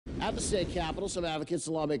At the state capitol, some advocates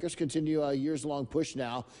and lawmakers continue a years-long push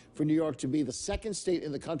now for New York to be the second state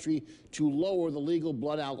in the country to lower the legal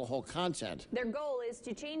blood alcohol content. Their goal is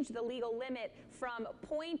to change the legal limit from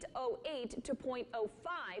 0.08 to 0.05,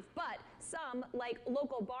 but some, like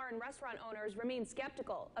local bar and restaurant owners, remain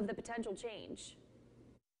skeptical of the potential change.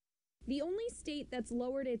 The only state that's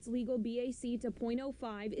lowered its legal BAC to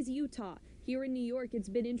 0.05 is Utah. Here in New York, it's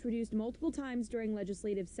been introduced multiple times during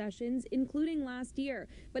legislative sessions, including last year,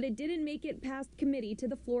 but it didn't make it past committee to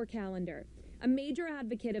the floor calendar. A major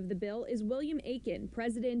advocate of the bill is William Aiken,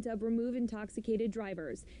 president of Remove Intoxicated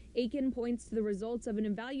Drivers. Aiken points to the results of an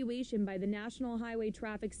evaluation by the National Highway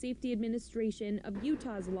Traffic Safety Administration of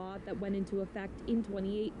Utah's law that went into effect in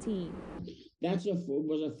 2018. That was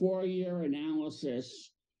a 4-year analysis,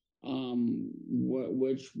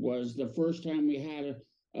 which was the first time we had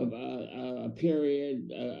a period,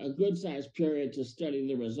 a good-sized period to study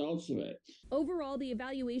the results of it. Overall, the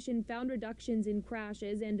evaluation found reductions in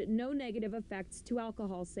crashes and no negative effects to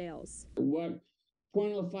alcohol sales. What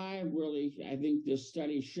 0.05 really, I think this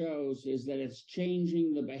study shows, is that it's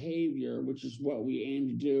changing the behavior, which is what we aim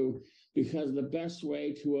to do, because the best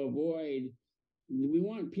way to avoid, we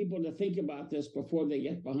want people to think about this before they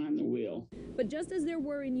get behind the wheel. But just as there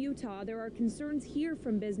were in Utah, there are concerns here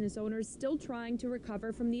from business owners still trying to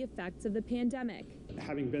recover from the effects of the pandemic.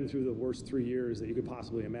 Having been through the worst 3 years that you could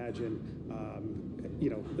possibly imagine,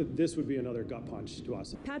 this would be another gut punch to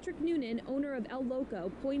us. Patrick Noonan, owner of El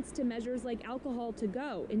Loco, points to measures like alcohol to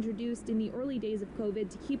go, introduced in the early days of COVID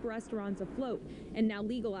to keep restaurants afloat and now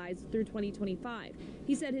legalized through 2025.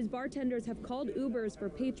 He said his bartenders have called Ubers for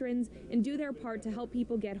patrons and do their part to help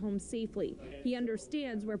people get home safely. He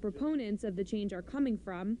understands where proponents of the change are coming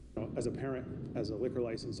from. As a parent, as a liquor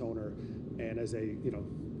license owner, and as a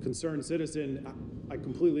concerned citizen, I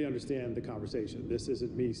completely understand the conversation. This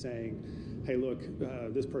isn't me saying, hey, look,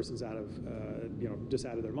 this person's out of, just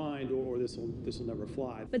out of their mind, or this will never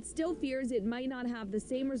fly. But still fears it might not have the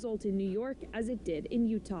same result in New York as it did in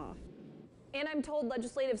Utah. And I'm told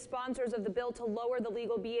legislative sponsors of the bill to lower the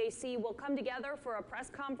legal BAC will come together for a press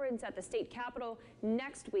conference at the state capitol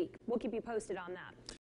next week. We'll keep you posted on that.